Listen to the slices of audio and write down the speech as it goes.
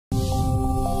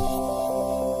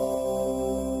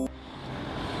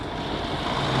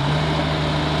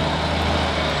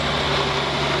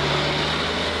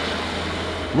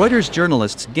Reuters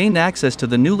journalists gained access to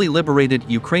the newly liberated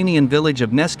Ukrainian village of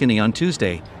Neskiny on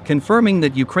Tuesday, confirming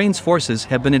that Ukraine's forces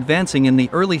have been advancing in the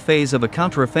early phase of a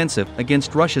counteroffensive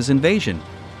against Russia's invasion.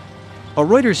 A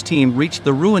Reuters team reached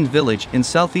the ruined village in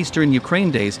southeastern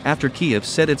Ukraine days after Kiev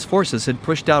said its forces had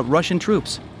pushed out Russian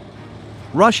troops.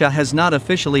 Russia has not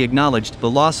officially acknowledged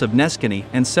the loss of Neskiny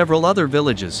and several other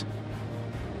villages.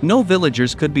 No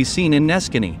villagers could be seen in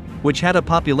Neskiny, which had a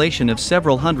population of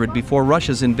several hundred before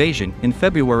Russia's invasion in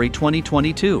February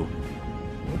 2022.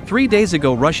 3 days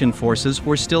ago, Russian forces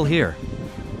were still here.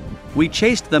 We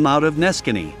chased them out of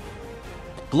Neskiny.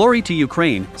 Glory to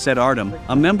Ukraine, said Artem,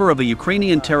 a member of a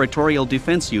Ukrainian territorial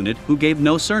defense unit who gave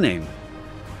no surname.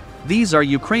 These are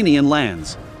Ukrainian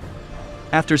lands.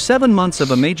 After 7 months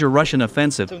of a major Russian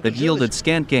offensive that yielded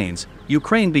scant gains,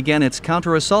 Ukraine began its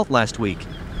counter-assault last week.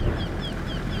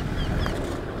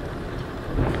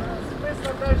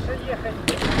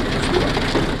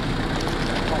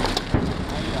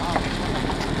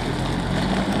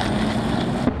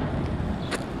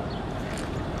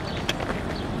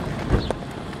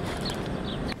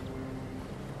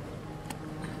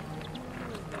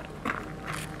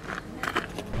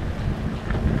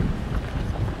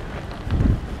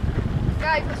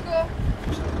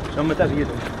 Что мы так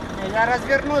едем? Я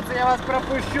развернуться, я вас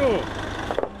пропущу.